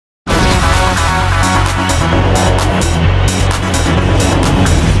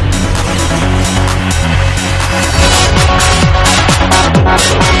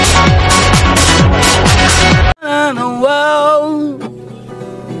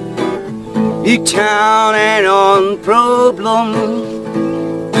big town and on problem,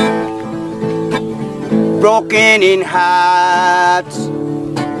 broken in hearts.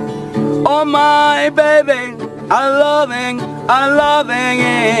 Oh my baby, I'm loving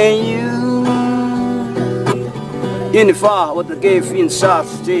you. In the far, what the gave in south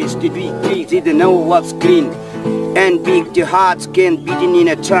states, did we didn't know what's clean and big the hearts can beating in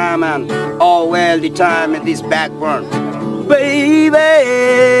a time and all well the time in this background. Baby,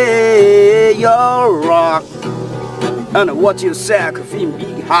 you're rock. And what you sack of him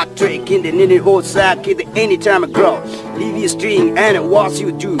big heart trick in the nitty whole sack in the anytime I grow. Leave your string and what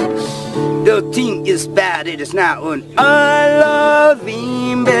you do. The thing is bad, it is not on. I love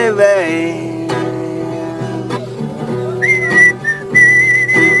him, baby.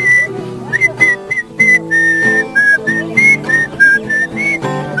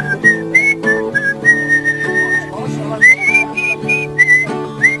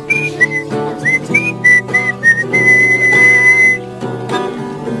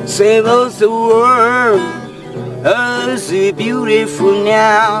 Save us the world, us so beautiful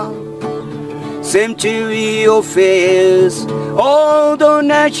now. Century of face, although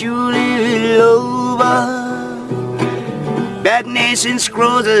naturally over. Bad nations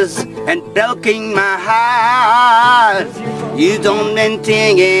crosses and broken my heart. You don't mean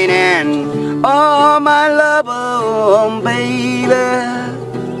thinking and oh my love, oh baby.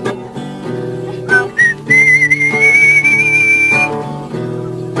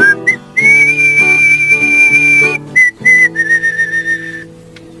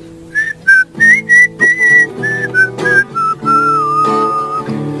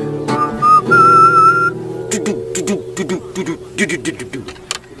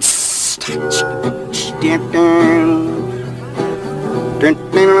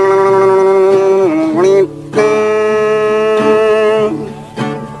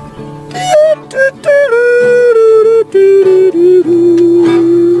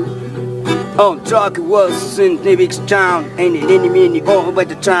 Oh, talk it was in David's town, ain't it any minute over by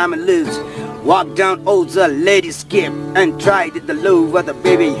the time I lose. Walk down old the lady skip and tried it the love of the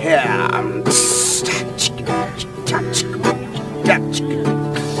baby hair.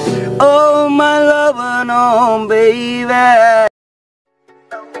 Oh my love, no baby.